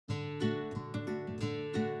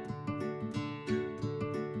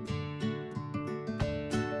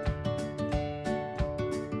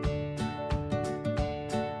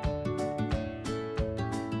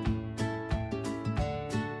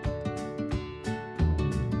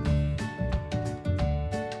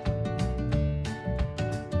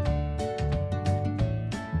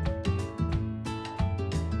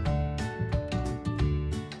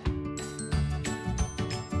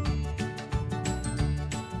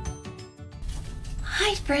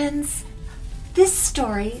Hi friends, this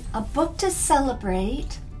story, A Book to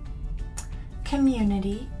Celebrate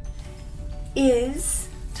Community, is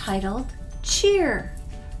titled Cheer,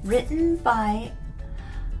 written by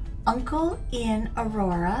Uncle in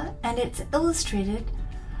Aurora, and it's illustrated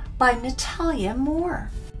by Natalia Moore.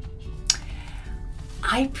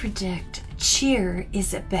 I predict Cheer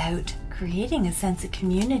is about creating a sense of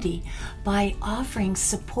community by offering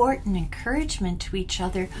support and encouragement to each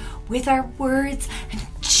other with our words and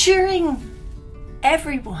cheering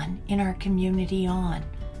everyone in our community on.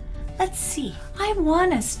 Let's see. I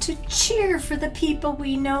want us to cheer for the people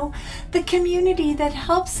we know, the community that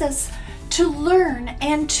helps us to learn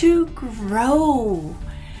and to grow.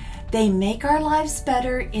 They make our lives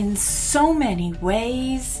better in so many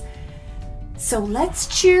ways. So let's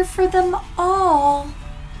cheer for them all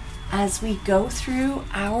as we go through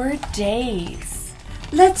our days.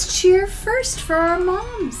 Let's cheer first for our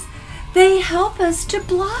moms. They help us to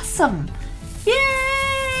blossom.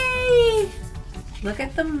 Yay! Look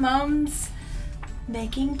at the moms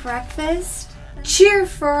making breakfast. Cheer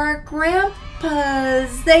for our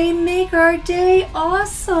grandpas. They make our day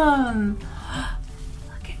awesome.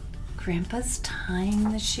 Look at grandpa's tying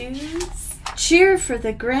the shoes. Cheer for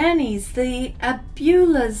the grannies, the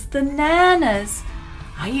abuelas, the nanas.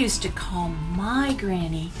 I used to call my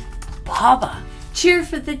granny Baba. Cheer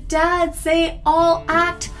for the dads. They all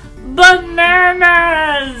act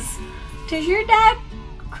bananas. Does your dad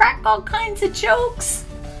crack all kinds of jokes?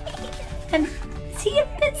 And is he a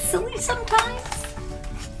bit silly sometimes?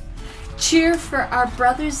 Cheer for our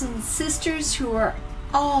brothers and sisters who are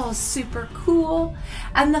all super cool,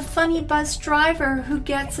 and the funny bus driver who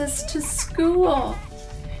gets us to school.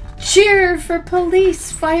 Cheer for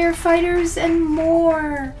police, firefighters, and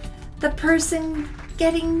more. The person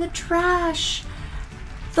getting the trash.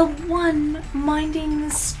 The one minding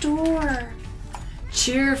the store.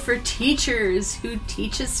 Cheer for teachers who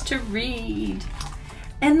teach us to read.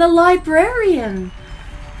 And the librarian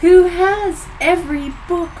who has every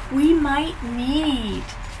book we might need.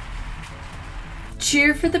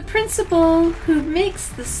 Cheer for the principal who makes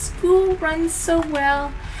the school run so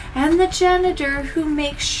well, and the janitor who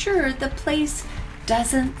makes sure the place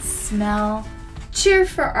doesn't smell. Cheer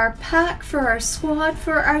for our pack, for our squad,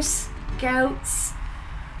 for our scouts,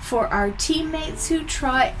 for our teammates who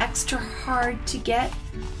try extra hard to get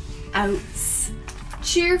outs.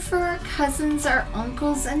 Cheer for our cousins, our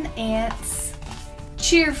uncles and aunts.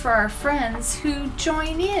 Cheer for our friends who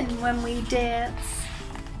join in when we dance.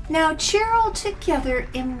 Now cheer all together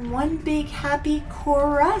in one big happy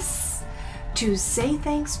chorus to say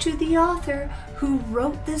thanks to the author who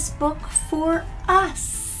wrote this book for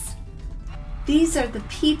us. These are the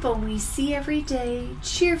people we see every day.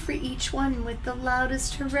 Cheer for each one with the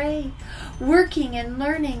loudest hooray. Working and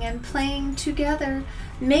learning and playing together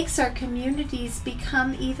makes our communities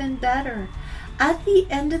become even better. At the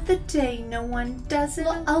end of the day, no one does it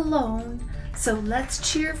alone. So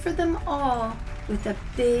let's cheer for them all with a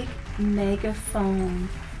big megaphone.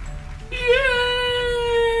 Yay!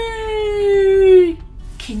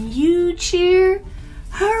 Can you cheer?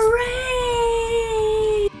 Hooray!